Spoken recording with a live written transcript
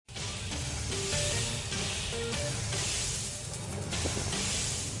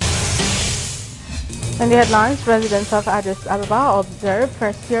In the headlines, residents of Addis Ababa observe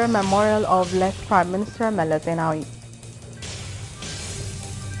first-year memorial of late Prime Minister Meles Zenawi.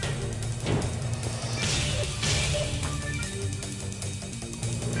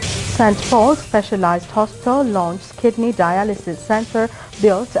 St. Paul's Specialized Hospital launched kidney dialysis center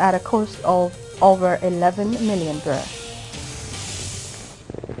built at a cost of over 11 million birr.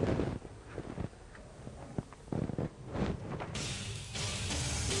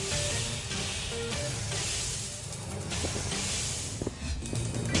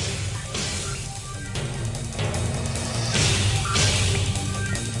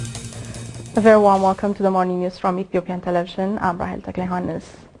 A very warm welcome to the morning news from Ethiopian Television. I'm Rahel Taklehanis.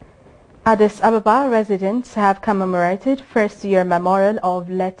 Addis Ababa residents have commemorated first-year memorial of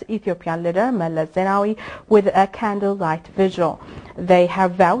late Ethiopian leader Meles Zenawi with a candlelight vigil. They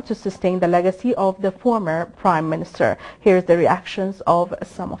have vowed to sustain the legacy of the former Prime Minister. Here's the reactions of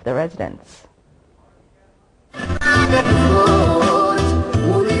some of the residents.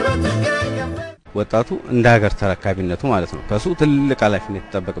 ወጣቱ እንደ ሀገር ተረካቢነቱ ማለት ነው ከሱ ትልቅ ኃላፊነት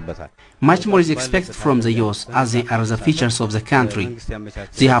ይጠበቅበታል Much more is expected from the youth as they are the features of the country.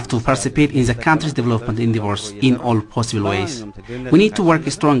 They have to participate in the country's development endeavors in all possible ways. We need to work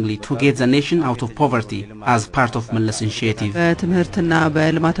strongly to get the nation out of poverty as part of Meles initiative.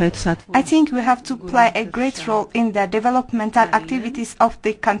 I think we have to play a great role in the developmental activities of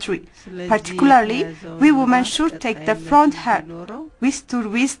the country. Particularly, we women should take the front hand. We stood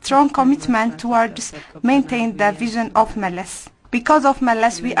with strong commitment towards maintain the vision of Meles. Because of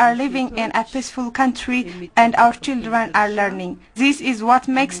Meles, we are living in a peaceful country and our children are learning. This is what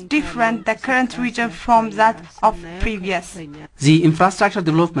makes different the current region from that of previous. The infrastructure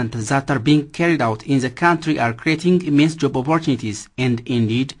developments that are being carried out in the country are creating immense job opportunities, and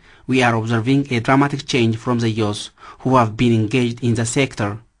indeed, we are observing a dramatic change from the youth who have been engaged in the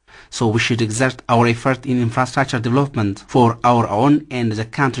sector. So we should exert our effort in infrastructure development for our own and the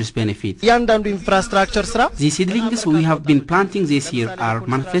country's benefit. The seedlings we have been planting this year are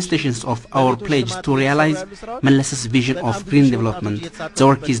manifestations of our pledge to realize Meles's vision of green development. The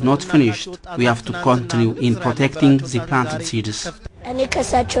work is not finished. We have to continue in protecting the planted seeds.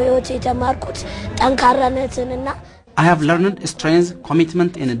 I have learned strength,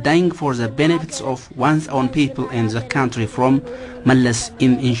 commitment and dying for the benefits of one's own people and the country from Meles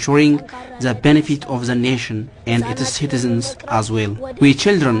in ensuring the benefit of the nation and its citizens as well. We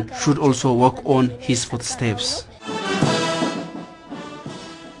children should also walk on his footsteps.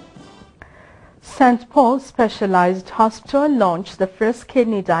 St. Paul's Specialized Hospital launched the first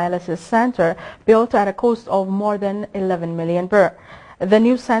kidney dialysis center built at a cost of more than 11 million birr. The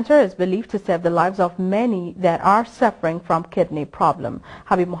new center is believed to save the lives of many that are suffering from kidney problem.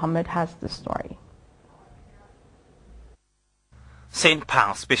 Habib Mohammed has the story. St.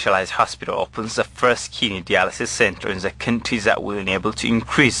 Paul's Specialized Hospital opens the first kidney dialysis center in the country that will enable to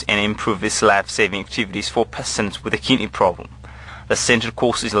increase and improve its life-saving activities for patients with a kidney problem. The center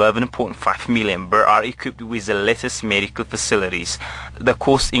cost is 11.5 million but are equipped with the latest medical facilities. The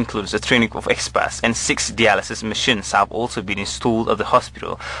cost includes the training of experts and 6 dialysis machines have also been installed at the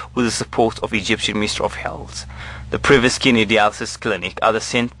hospital with the support of Egyptian Ministry of Health. The previous kidney dialysis clinic at the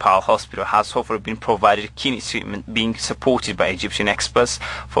St. Paul Hospital has so far been provided kidney treatment being supported by Egyptian experts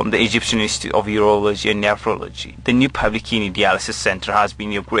from the Egyptian Institute of Urology and Nephrology. The new public kidney dialysis center has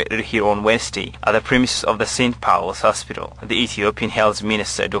been inaugurated here on Wednesday at the premises of the St. Paul's Hospital. The Ethiopian Health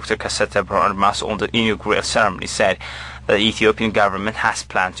Minister Dr. Kaseta Barmas on the inaugural ceremony said the Ethiopian government has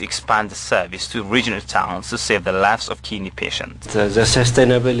planned to expand the service to regional towns to save the lives of kidney patients. The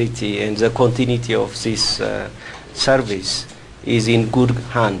sustainability and the continuity of this service is in good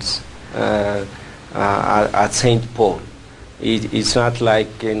hands at St. Paul. It's not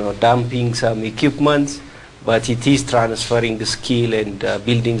like dumping some equipment, but it is transferring the skill and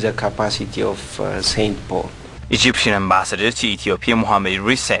building the capacity of St. Paul. Egyptian ambassador to Ethiopia Mohammed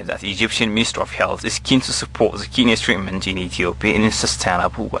Idris said that the Egyptian Ministry of Health is keen to support the kidney treatment in Ethiopia in a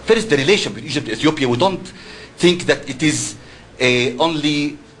sustainable way. First, the relation with Egypt and Ethiopia, we don't think that it is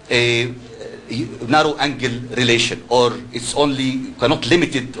only a narrow angle relation, or it's only cannot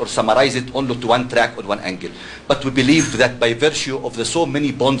limit it or summarize it only to one track or one angle. But we believe that by virtue of the so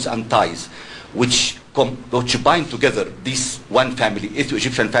many bonds and ties which bind together this one family,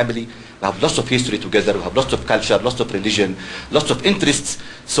 Ethio-Egyptian family, we have lots of history together, we have lots of culture, lots of religion, lots of interests.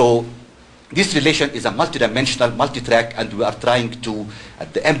 So this relation is a multidimensional, multi-track, and we are trying to,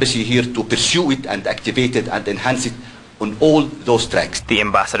 at the embassy here, to pursue it and activate it and enhance it on all those tracks. The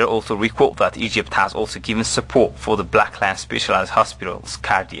ambassador also recalled that Egypt has also given support for the Black Lion Specialized Hospital's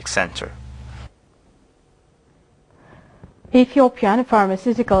cardiac center. Ethiopian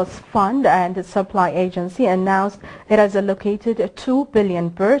Pharmaceuticals Fund and Supply Agency announced it has allocated 2 billion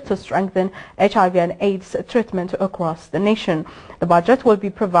birr to strengthen HIV and AIDS treatment across the nation. The budget will be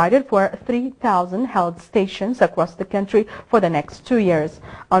provided for 3,000 health stations across the country for the next 2 years.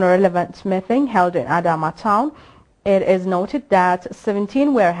 On a relevant meeting held in Adama town, it is noted that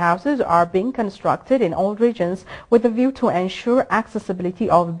 17 warehouses are being constructed in all regions with a view to ensure accessibility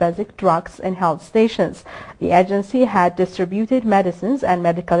of basic drugs in health stations. The agency had distributed medicines and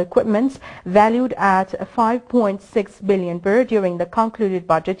medical equipment valued at 5.6 billion birr during the concluded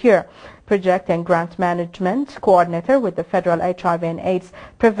budget year. Project and Grant Management Coordinator with the Federal HIV and AIDS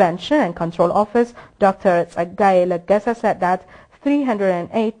Prevention and Control Office, Dr. Tsaggaye Leggesa, said that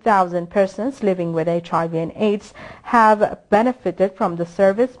 308,000 persons living with HIV and AIDS have benefited from the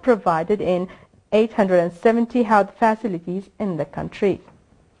service provided in 870 health facilities in the country.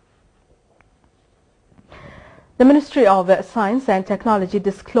 The Ministry of Science and Technology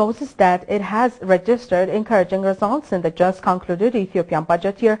discloses that it has registered encouraging results in the just concluded Ethiopian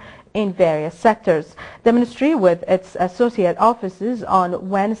budget year in various sectors. The ministry with its associate offices on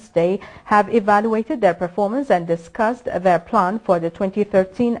Wednesday have evaluated their performance and discussed their plan for the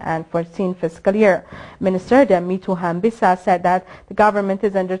 2013 and 14 fiscal year. Minister Demitu Hambisa said that the government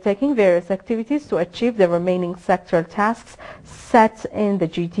is undertaking various activities to achieve the remaining sectoral tasks set in the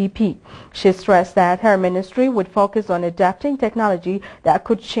GTP. She stressed that her ministry would focus on adapting technology that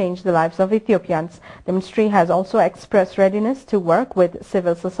could change the lives of Ethiopians. The ministry has also expressed readiness to work with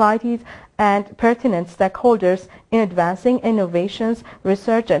civil society and pertinent stakeholders in advancing innovations,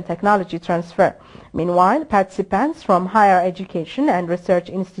 research and technology transfer. Meanwhile, participants from higher education and research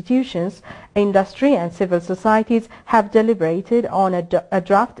institutions, industry and civil societies have deliberated on a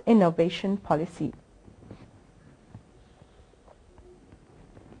draft innovation policy.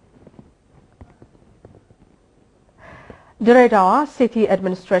 Dirredawa City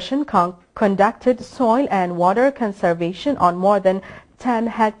Administration conducted soil and water conservation on more than 10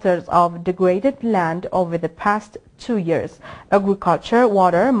 hectares of degraded land over the past 2 years. Agriculture,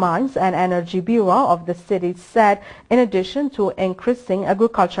 Water, Mines and Energy Bureau of the city said in addition to increasing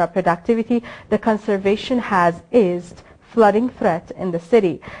agricultural productivity, the conservation has eased flooding threat in the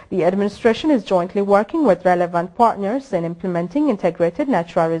city. The administration is jointly working with relevant partners in implementing integrated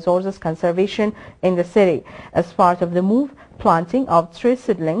natural resources conservation in the city. As part of the move, planting of tree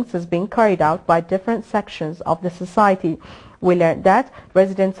seedlings is being carried out by different sections of the society. We learned that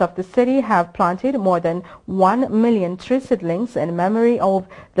residents of the city have planted more than 1 million tree seedlings in memory of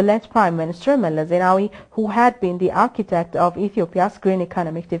the late Prime Minister Meles Zenawi, who had been the architect of Ethiopia's green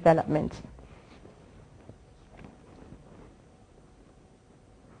economic development.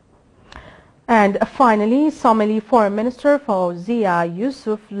 And finally, Somali Foreign Minister Fawzia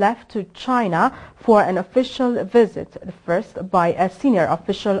Yusuf left to China for an official visit, the first by a senior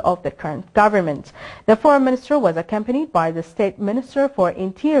official of the current government. The Foreign Minister was accompanied by the State Minister for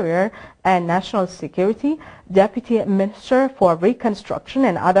Interior and National Security, Deputy Minister for Reconstruction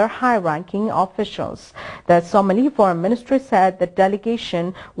and other high-ranking officials. The Somali Foreign Ministry said the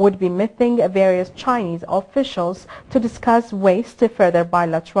delegation would be meeting various Chinese officials to discuss ways to further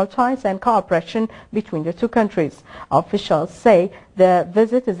bilateral ties and cooperation between the two countries. Officials say the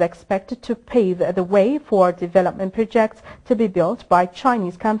visit is expected to pave the way for development projects to be built by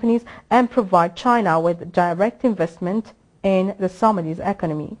Chinese companies and provide China with direct investment in the Somali's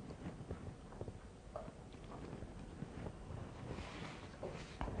economy.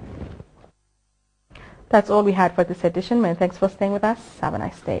 That's all we had for this edition. Many thanks for staying with us. Have a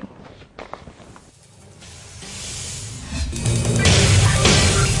nice day.